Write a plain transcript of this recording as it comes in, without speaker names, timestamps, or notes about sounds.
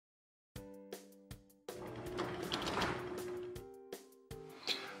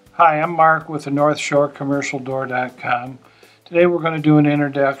Hi, I'm Mark with the NorthShoreCommercialDoor.com. Today we're going to do an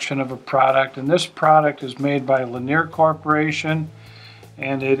introduction of a product, and this product is made by Lanier Corporation,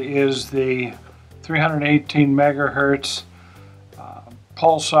 and it is the 318 megahertz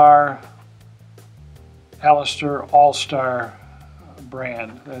Pulsar Allstar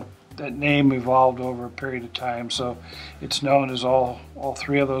brand. That name evolved over a period of time, so it's known as all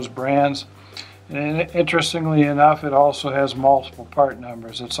three of those brands. And interestingly enough, it also has multiple part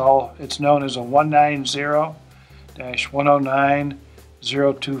numbers. It's known as a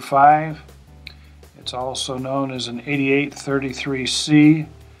 190-109-025. It's also known as an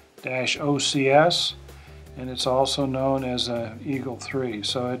 8833C-OCS, and it's also known as a Eagle 3.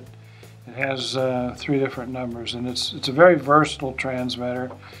 So it has three different numbers, and it's a very versatile transmitter,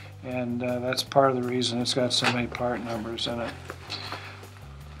 and that's part of the reason it's got so many part numbers in it.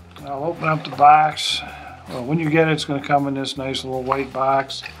 I'll open up the box. Well, when you get it, it's going to come in this nice little white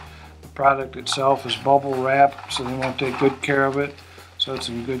box. The product itself is bubble wrapped, so they want to take good care of it, so it's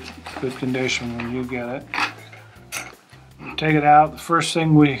in good condition when you get it. You take it out. The first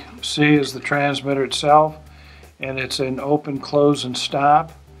thing we see is the transmitter itself, and it's an open, close, and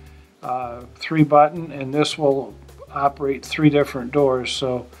stop 3-button, and this will operate 3 different doors.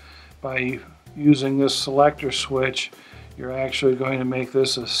 So by using this selector switch, you're actually going to make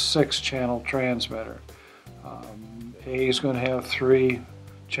this a 6-channel transmitter. A is going to have 3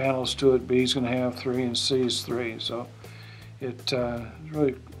 channels to it, B is going to have 3, and C is 3. So it's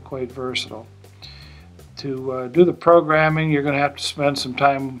really quite versatile. To do the programming, you're going to have to spend some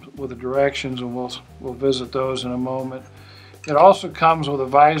time with the directions, and we'll visit those in a moment. It also comes with a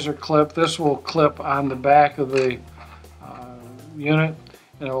visor clip. This will clip on the back of the unit.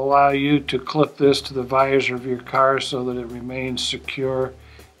 It will allow you to clip this to the visor of your car so that it remains secure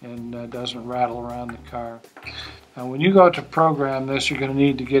and doesn't rattle around the car. Now, when you go to program this, you're going to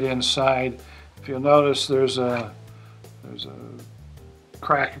need to get inside. If you'll notice, there's a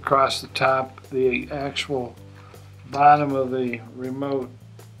crack across the top. The actual bottom of the remote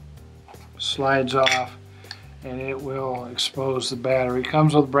slides off, and it will expose the battery. It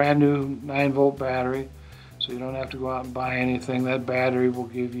comes with a brand new 9-volt battery, so you don't have to go out and buy anything. That battery will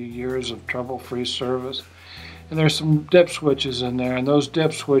give you years of trouble-free service. And there's some dip switches in there, and those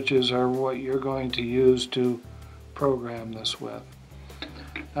dip switches are what you're going to use to program this with.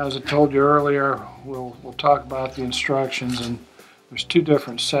 Now, as I told you earlier, we'll talk about the instructions, and there's 2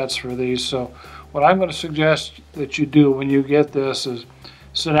 different sets for these. So what I'm going to suggest that you do when you get this is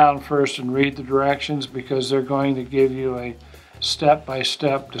sit down first and read the directions, because they're going to give you a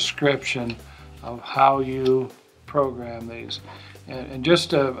step-by-step description of how you program these. And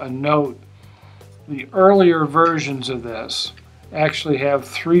just a note, the earlier versions of this actually have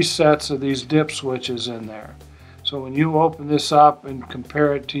 3 sets of these dip switches in there. So when you open this up and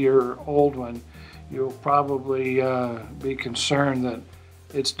compare it to your old one, you'll probably be concerned that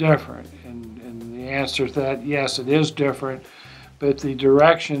it's different. And the answer to that, yes, it is different, but the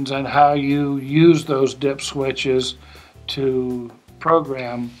directions on how you use those dip switches to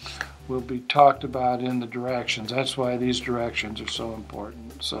program will be talked about in the directions. That's why these directions are so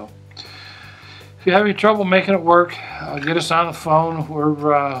important. So if you have any trouble making it work, get us on the phone. We're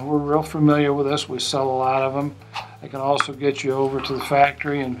real familiar with this. We sell a lot of them. I can also get you over to the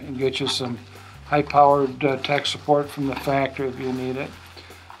factory and get you some high-powered tech support from the factory if you need it.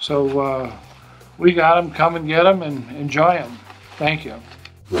 So we got them. Come and get them and enjoy them. Thank you.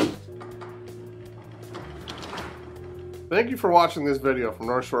 Thank you for watching this video from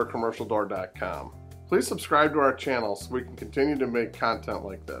NorthShoreCommercialDoor.com. Please subscribe to our channel so we can continue to make content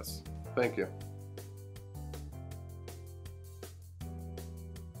like this. Thank you.